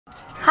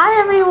Hi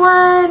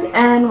everyone,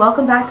 and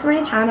welcome back to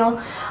my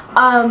channel.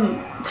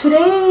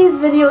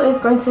 Today's video is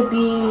going to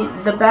be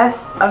the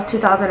best of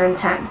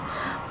 2010.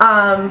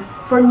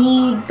 For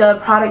me, the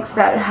products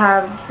that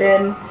have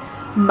been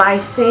my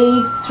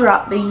faves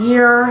throughout the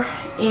year,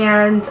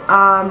 and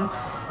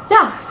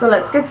yeah, so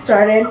let's get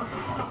started.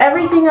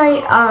 Everything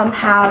I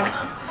have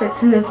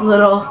fits in this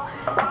little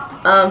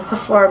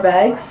Sephora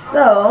bag,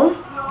 so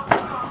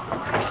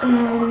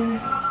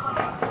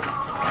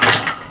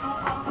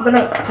I'm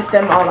gonna put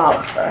them all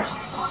out first.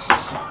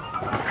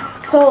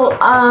 So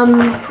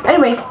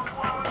anyway,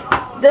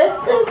 this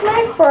is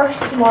my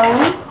first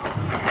one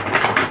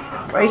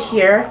right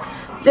here.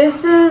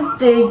 This is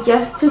the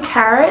Yes to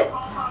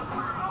Carrots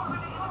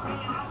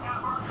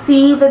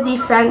See the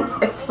Defense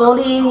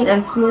Exfoliating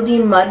and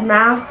Smoothing Mud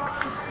Mask.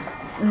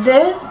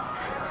 This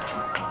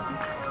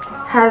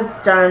has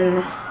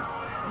done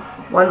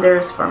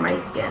wonders for my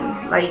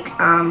skin, like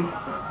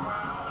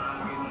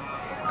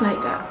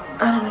that.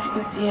 I don't know if you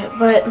can see it,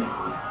 but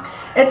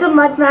it's a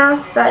mud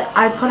mask that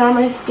I put on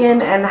my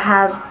skin and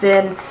have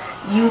been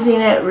using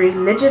it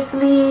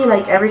religiously,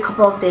 like every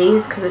couple of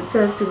days, because it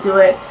says to do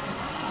it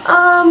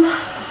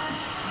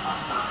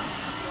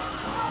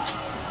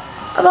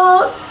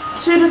about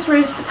 2 to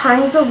 3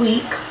 times a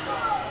week.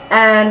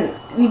 And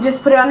you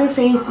just put it on your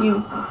face,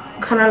 you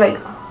kind of like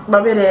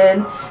rub it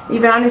in,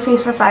 leave it on your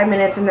face for 5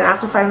 minutes, and then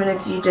after 5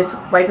 minutes you just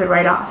wipe it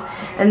right off.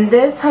 And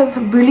this has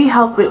really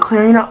helped with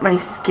clearing up my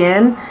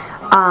skin.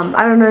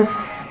 I don't know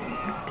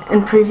if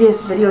in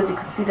previous videos you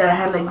could see that I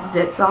had like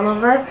zits all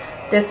over.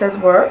 This has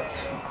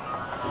worked.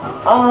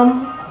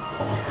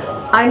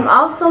 I'm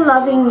also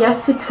loving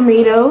Yes to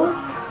Tomatoes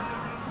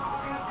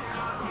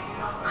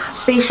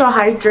Facial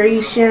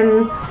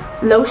Hydration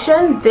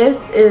Lotion.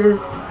 This is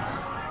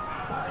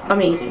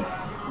amazing.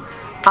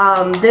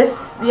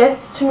 This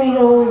Yes to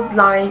Tomatoes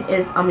line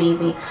is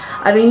amazing.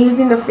 I've been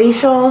using the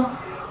facial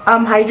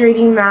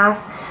hydrating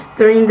mask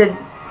during the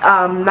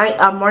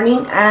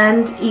morning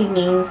and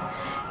evenings,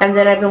 and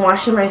then I've been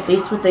washing my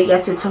face with the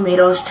Yes to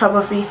Tomatoes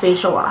Trouble-Free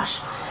Facial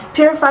Wash.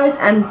 Purifies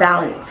and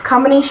balances.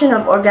 Combination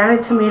of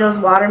organic tomatoes,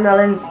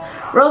 watermelons,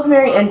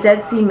 rosemary, and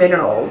Dead Sea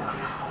minerals.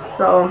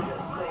 So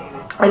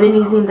I've been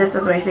using this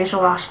as my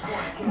facial wash.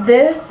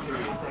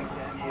 This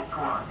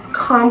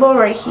combo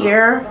right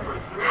here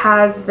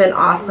has been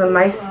awesome.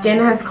 My skin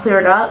has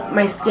cleared up.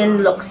 My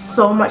skin looks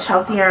so much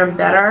healthier and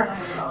better.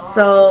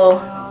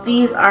 So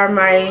these are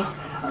my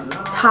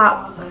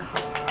top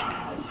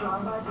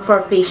for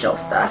facial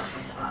stuff.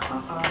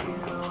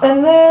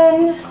 And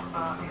then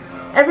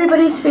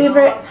everybody's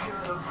favorite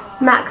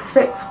Max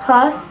Fix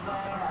Plus.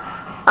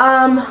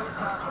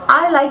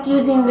 I like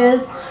using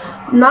this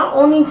not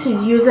only to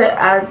use it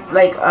as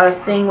like a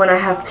thing when I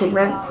have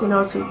pigments, you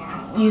know, to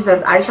use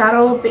as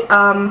eyeshadow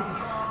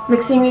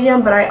mixing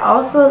medium, but I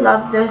also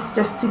love this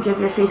just to give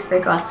your face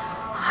like a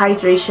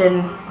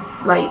hydration,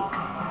 like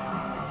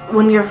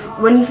when you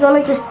feel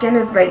like your skin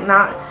is like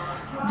not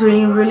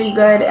doing really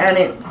good and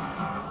it's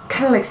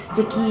kind of like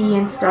sticky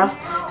and stuff.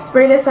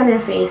 Spray this on your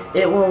face.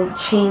 It will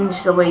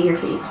change the way your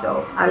face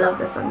feels. I love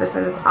this one. This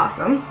one is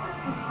awesome.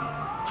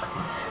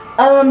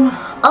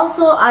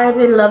 Also, I've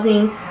been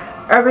loving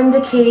Urban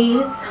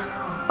Decay's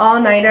All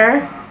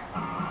Nighter.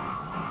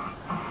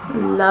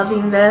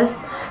 Loving this.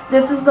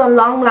 This is the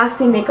long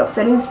lasting makeup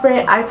setting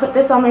spray. I put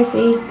this on my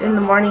face in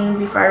the morning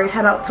before I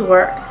head out to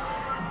work,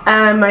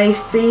 and my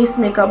face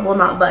makeup will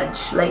not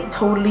budge. Like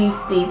totally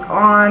stays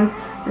on.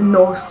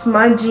 No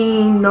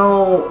smudging,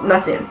 no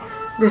nothing.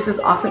 This is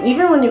awesome.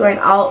 Even when you're going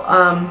out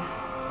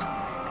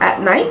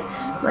at night,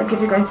 like if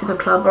you're going to the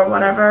club or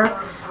whatever,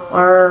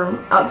 or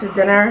out to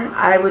dinner,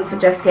 I would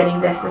suggest getting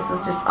this. This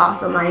is just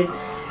awesome. I've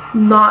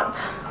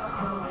not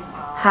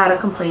had a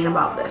complaint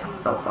about this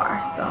so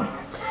far. So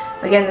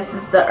again, this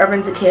is the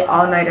Urban Decay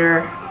All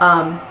Nighter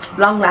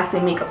long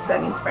lasting makeup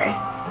setting spray.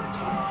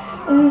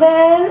 And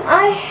then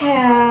I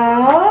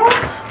have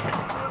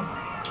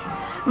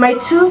my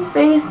Too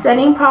Faced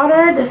setting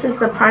powder. This is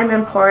the Prime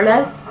and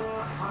Poreless.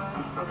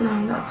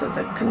 That's what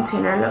the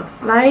container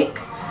looks like.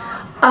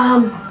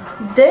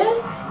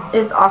 This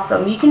is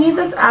awesome. You can use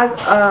this as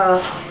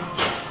a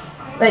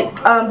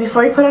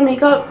before you put on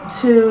makeup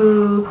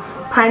to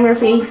prime your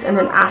face, and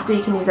then after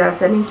you can use it as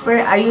setting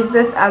spray. I use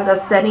this as a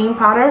setting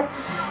powder.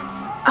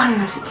 I don't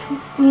know if you can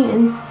see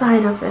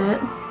inside of it,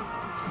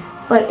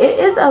 but it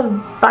is a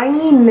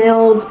finely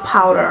milled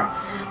powder,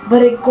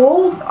 but it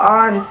goes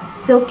on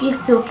silky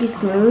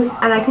smooth,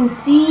 and I can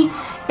see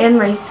in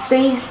my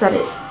face that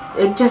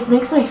it just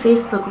makes my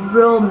face look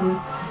real,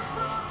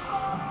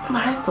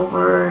 what is the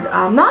word,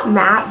 not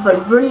matte,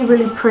 but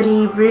really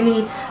pretty,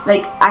 really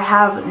like I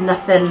have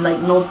nothing,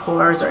 like no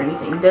pores or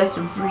anything. This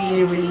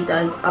really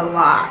does a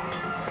lot.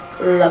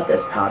 Love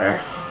this powder.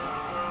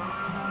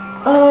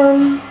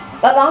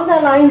 Along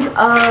the lines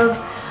of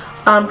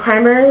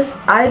primers,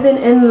 I've been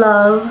in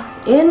love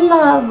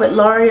with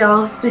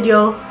L'Oreal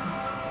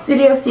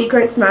Studio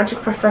Secrets Magic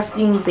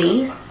Perfecting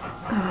Base.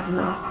 I don't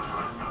know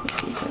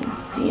if you can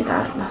see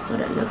that. That's what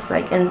it looks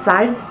like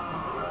inside.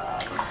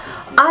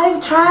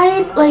 I've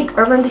tried like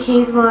Urban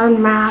Decay's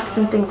one, MAC's,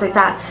 and things like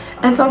that,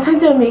 and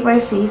sometimes it'll make my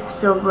face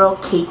feel real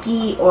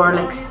cakey or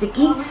like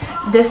sticky.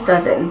 This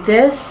doesn't.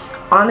 This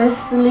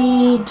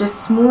honestly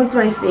just smooths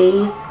my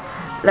face,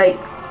 like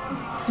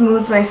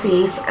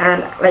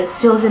and like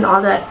fills in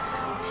all that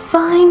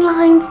fine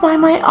lines by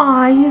my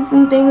eyes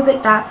and things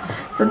like that.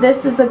 So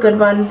this is a good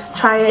one.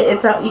 Try it.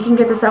 It's out. You can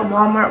get this at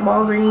Walmart,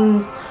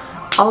 Walgreens,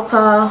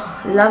 Ulta.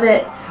 Love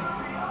it.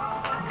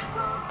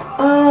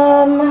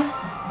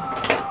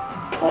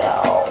 What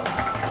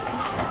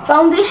else?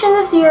 Foundation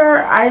this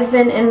year, I've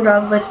been in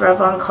love with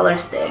Revlon Color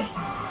Stay.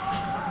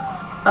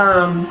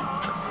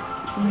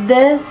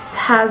 This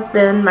has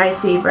been my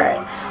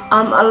favorite.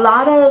 A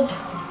lot of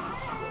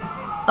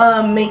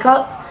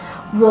makeup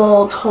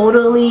will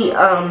totally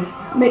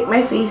make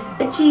my face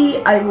itchy.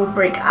 I will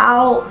break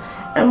out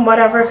and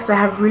whatever because I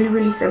have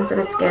really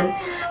sensitive skin,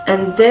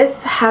 and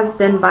this has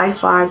been by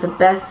far the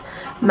best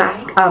the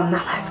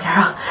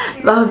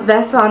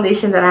best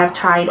foundation that I've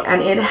tried,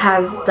 and it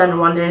has done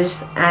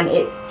wonders, and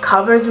it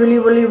covers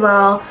really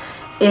well,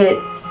 it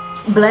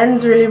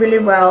blends really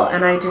well,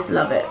 and I just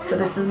love it. So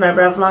this is my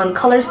Revlon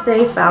Color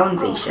Stay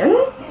foundation.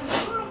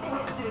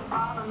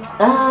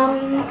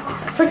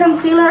 For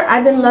concealer,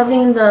 I've been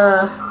loving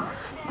the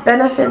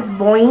Benefits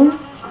Boing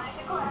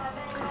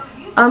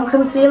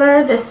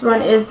concealer. This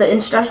one is the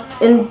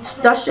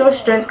Industrial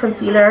Strength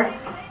Concealer.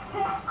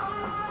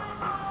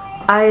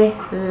 I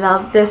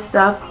love this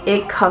stuff.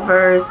 It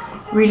covers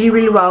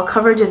really well.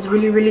 Coverage is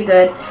really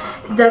good.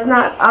 It does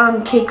not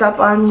cake up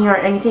on me or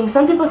anything.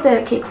 Some people say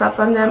it cakes up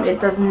on them. It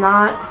does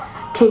not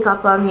cake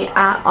up on me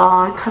at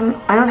all.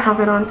 I don't have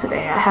it on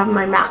today. I have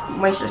my MAC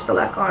Moisture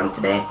Select on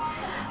today,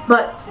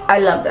 but I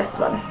love this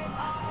one.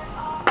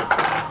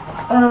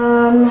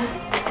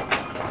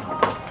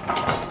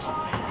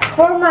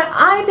 For my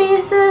eye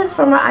bases,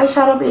 for my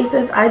eyeshadow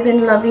bases, I've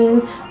been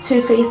loving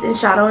Too Faced in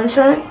Shadow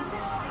Insurance.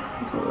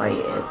 The light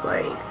is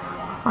like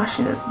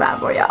washing this bad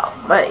boy out,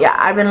 but yeah,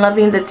 I've been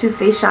loving the Too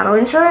Faced Shadow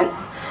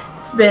Insurance.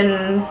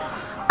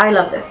 I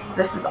love this.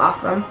 This is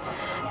awesome.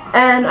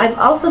 And I've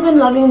also been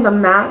loving the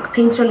MAC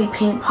Painterly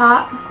Paint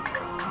Pot.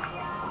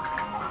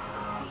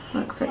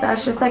 Looks like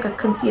that's just like a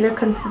concealer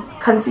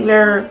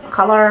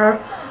color.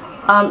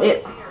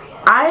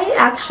 I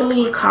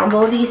actually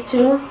combo these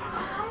two.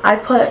 I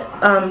put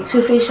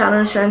Too Faced Shadow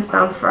Insurance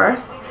down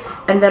first,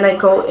 and then I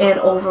go in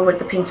over with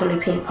the Painterly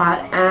Paint Pot,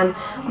 and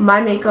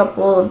my makeup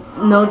will,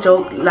 no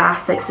joke,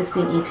 last like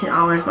 16-18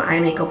 hours, my eye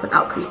makeup,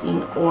 without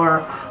creasing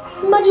or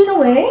smudging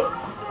away.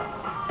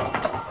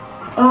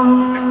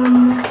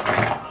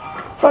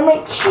 For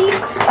my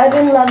cheeks, I've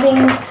been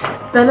loving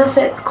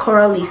Benefits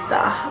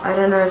Coralista. I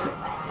don't know if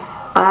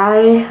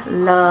I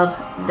love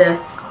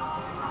this.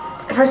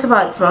 First of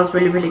all, it smells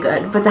really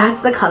good, but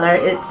that's the color.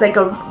 It's like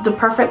the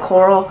perfect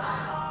coral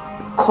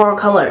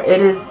color.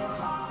 It is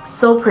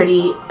so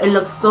pretty. It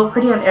looks so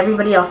pretty on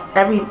everybody else,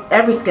 every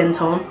skin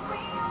tone,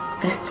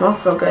 and it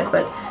smells so good.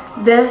 But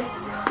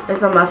this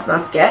is a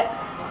must get.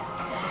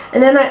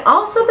 And then I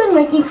also been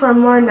looking for a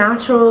more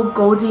natural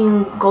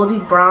goldy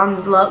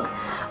bronze look.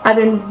 I've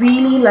been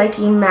really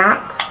liking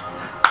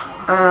MAC's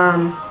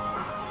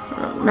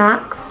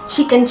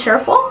Cheek and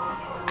Cheerful.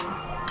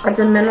 It's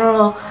a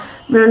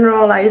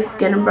mineralized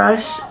skin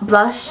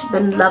blush.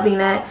 Been loving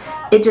it.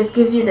 It just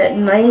gives you that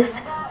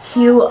nice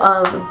hue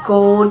of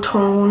gold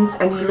tones,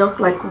 and you look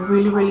like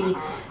really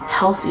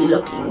healthy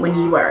looking when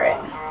you wear it.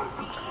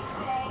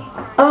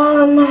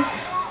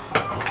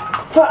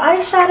 For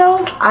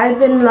eyeshadows, I've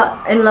been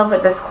in love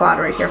with this quad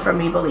right here from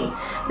Maybelline.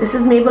 This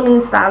is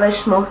Maybelline Stylish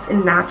Smokes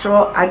in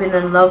Natural. I've been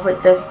in love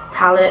with this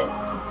palette.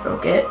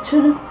 Broke it.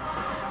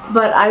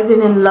 But I've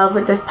been in love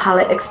with this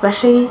palette,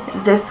 especially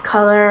this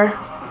color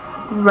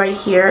right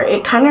here.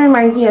 It kind of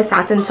reminds me of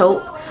Satin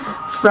Taupe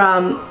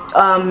from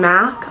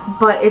MAC,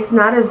 but it's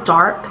not as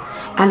dark,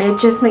 and it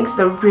just makes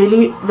the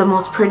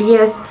most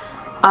prettiest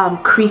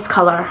crease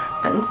color.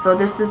 And so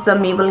this is the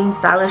Maybelline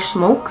Stylish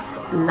Smokes.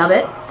 Love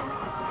it.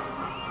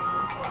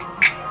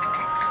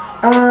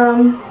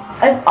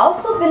 I've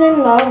also been in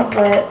love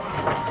with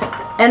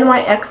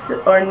NYX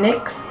or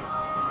NYX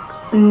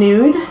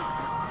Nude.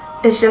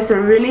 It's just a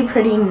really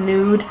pretty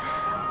nude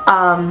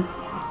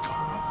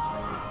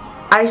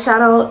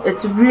eyeshadow.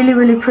 It's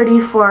really pretty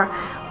for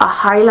a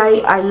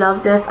highlight. I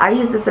love this. I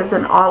use this as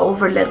an all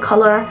over lid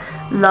color.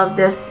 Love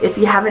this. If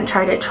you haven't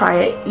tried it, try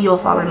it. You'll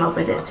fall in love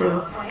with it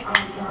too.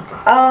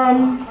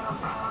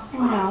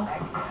 What else?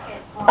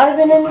 I've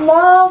been in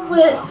love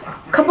with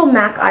a couple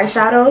MAC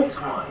eyeshadows.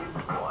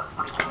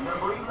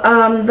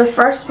 The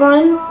first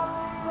one,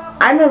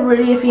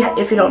 if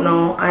you don't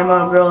know, I'm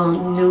a real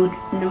nude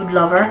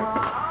lover.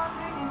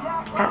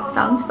 That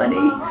sounds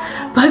funny,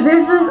 but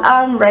this is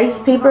Rice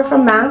Paper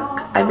from MAC.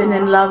 I've been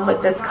in love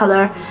with this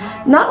color,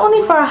 not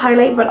only for a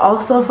highlight but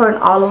also for an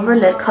all over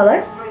lid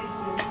color.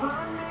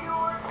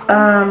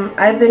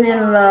 I've been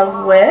in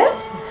love with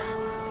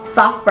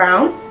Soft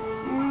Brown.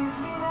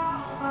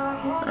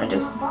 I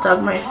just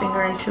dug my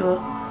finger into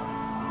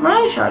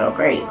my eyeshadow.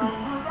 Great.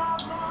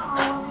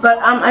 But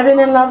I've been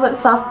in love with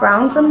Soft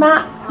Brown from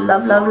MAC.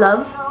 Love.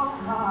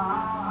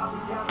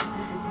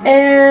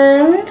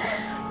 And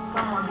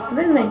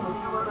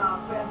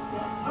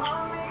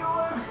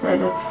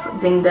I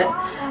dinged it.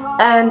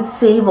 And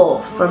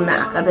Sable from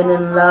MAC. I've been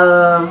in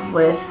love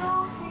with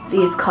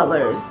these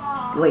colors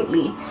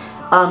lately.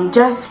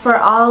 Just for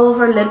all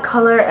over lid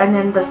color, and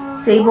then the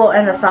Sable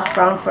and the soft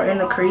brown for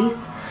inner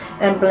crease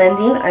and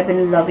blending. I've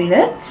been loving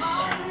it.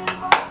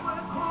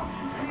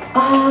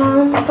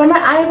 For my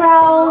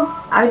eyebrows,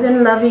 I've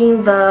been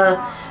loving the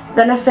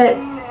Benefit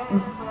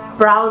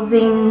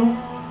Browsing.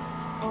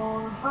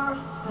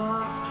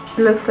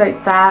 It looks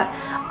like that.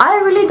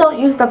 I really don't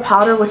use the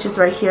powder, which is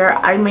right here.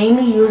 I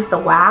mainly use the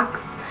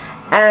wax,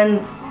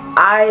 and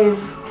I've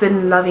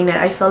been loving it.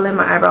 I fill in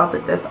my eyebrows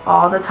like this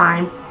all the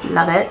time.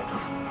 Love it.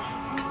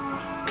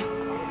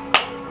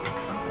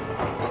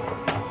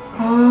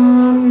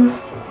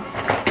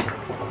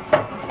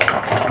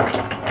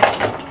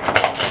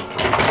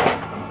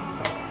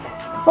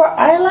 For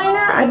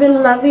eyeliner, I've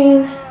been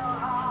loving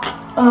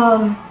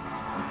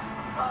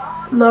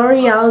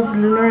L'Oreal's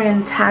Lunar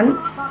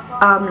Intense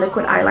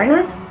liquid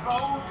eyeliner.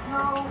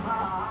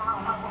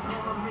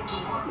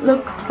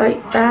 Looks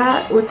like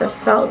that with a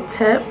felt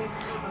tip.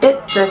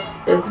 It just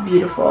is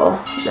beautiful,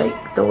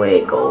 like the way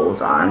it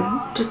goes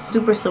on. Just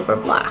super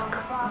black.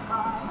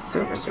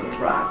 Super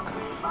black.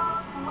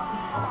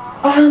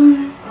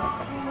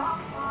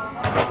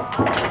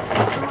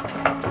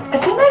 I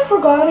think I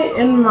forgot it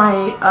in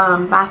my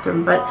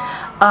bathroom, but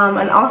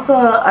and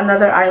also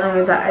another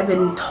eyeliner that I've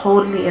been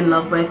totally in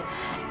love with,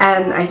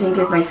 and I think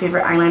is my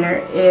favorite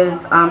eyeliner,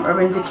 is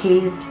Urban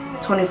Decay's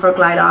 24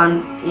 Glide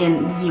On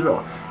in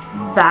Zero.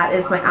 That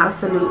is my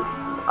absolute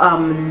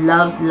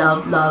love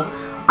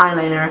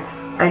eyeliner.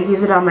 I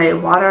use it on my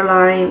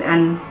waterline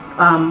and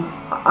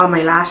on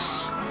my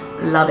lash.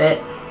 Love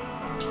it.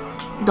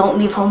 Don't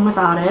leave home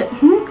without it.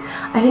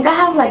 I think I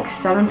have like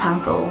 7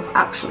 pencils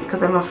actually,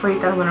 because I'm afraid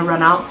that I'm gonna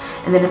run out,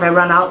 and then if I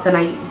run out, then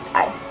I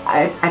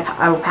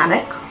will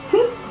panic.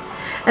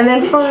 And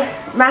then for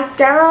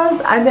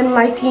mascaras, I've been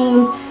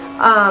liking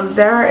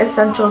Bare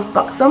Essentials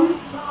Buxom.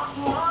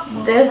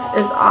 This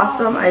is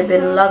awesome. I've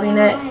been loving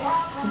it.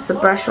 This is the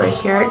brush right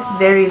here. It's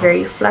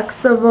very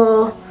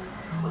flexible.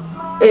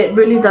 It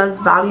really does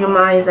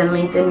volumize and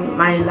lengthen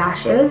my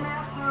lashes.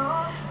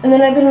 And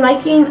then I've been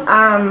liking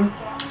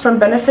from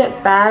Benefit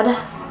Bad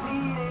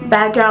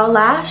Girl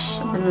Lash.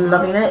 I've been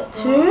loving it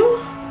too.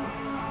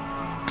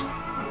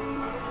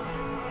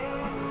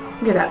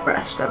 Look at that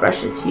brush. That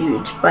brush is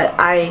huge, but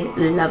I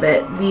love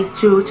it. These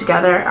two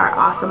together are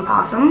awesome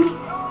possum.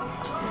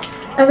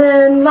 And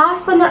then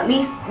last but not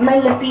least, my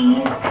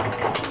lippies.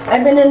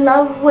 I've been in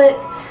love with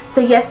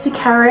Say Yes to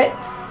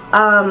Carrots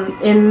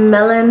in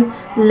Melon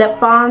Lip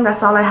Balm.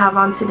 That's all I have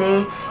on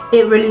today.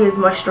 It really is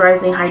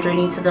moisturizing,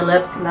 hydrating to the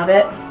lips. Love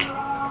it.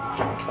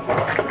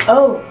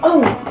 Oh,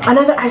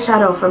 another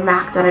eyeshadow from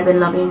MAC that I've been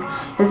loving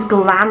is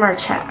Glamour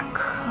Check.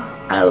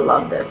 I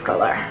love this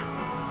color.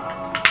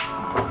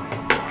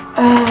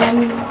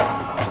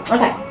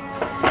 Okay,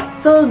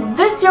 so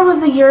this year was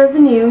the year of the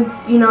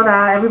nudes. You know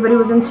that everybody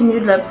was into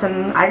nude lips,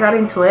 and I got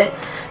into it.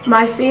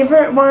 My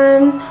favorite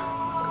ones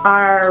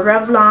are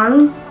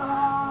Revlon's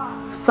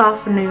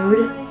Soft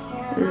Nude.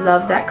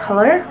 Love that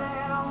color.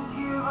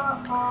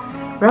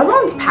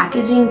 Revlon's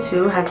packaging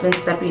too has been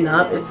stepping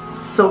up. It's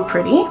so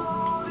pretty.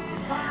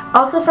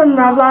 Also from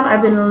Revlon,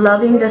 I've been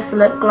loving this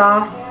lip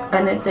gloss,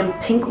 and it's in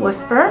Pink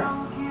Whisper.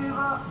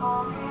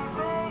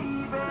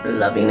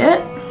 Loving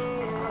it.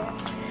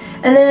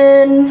 And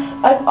then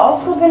I've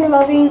also been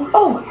loving,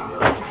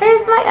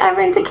 here's my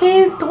Urban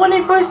Decay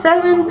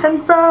 24/7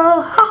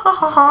 pencil.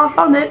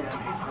 Found it.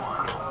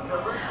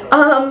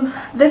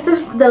 This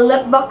is the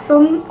Lip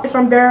Buxom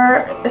from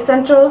Bare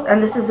Essentials,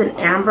 and this is an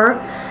amber.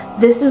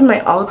 This is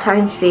my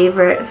all-time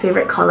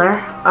favorite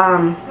color.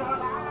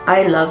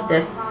 I love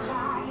this.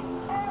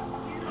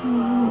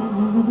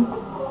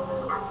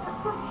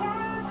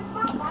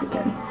 If you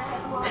can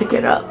pick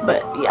it up,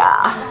 but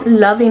yeah,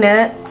 loving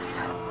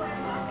it.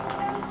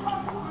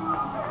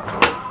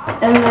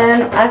 And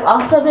then I've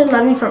also been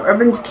loving from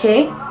Urban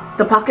Decay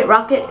the Pocket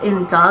Rocket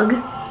in Doug.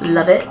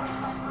 Love it.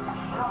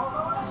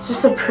 It's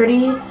just a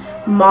pretty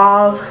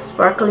mauve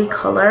sparkly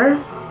color.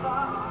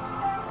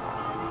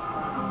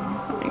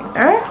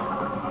 There.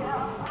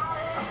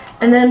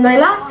 And then my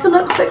last two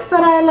lipsticks that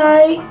I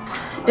liked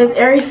is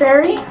Airy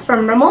Fairy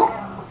from Rimmel.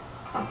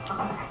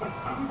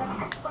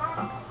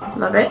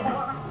 Love it.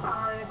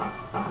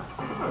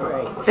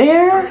 Right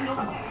there.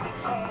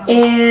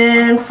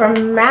 And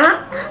from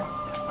MAC,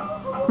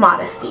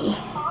 Modesty.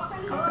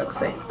 Looks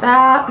like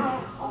that.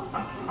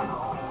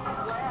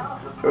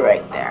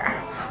 Right there.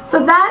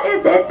 So that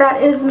is it.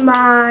 That is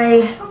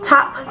my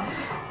top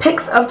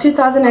picks of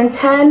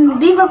 2010.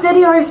 Leave a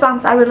video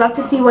response. I would love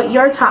to see what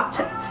your top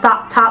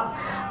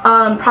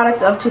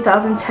products of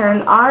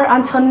 2010 are.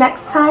 Until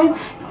next time,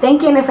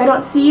 thank you. And if I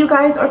don't see you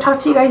guys or talk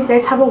to you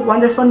guys have a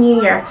wonderful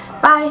new year.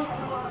 Bye.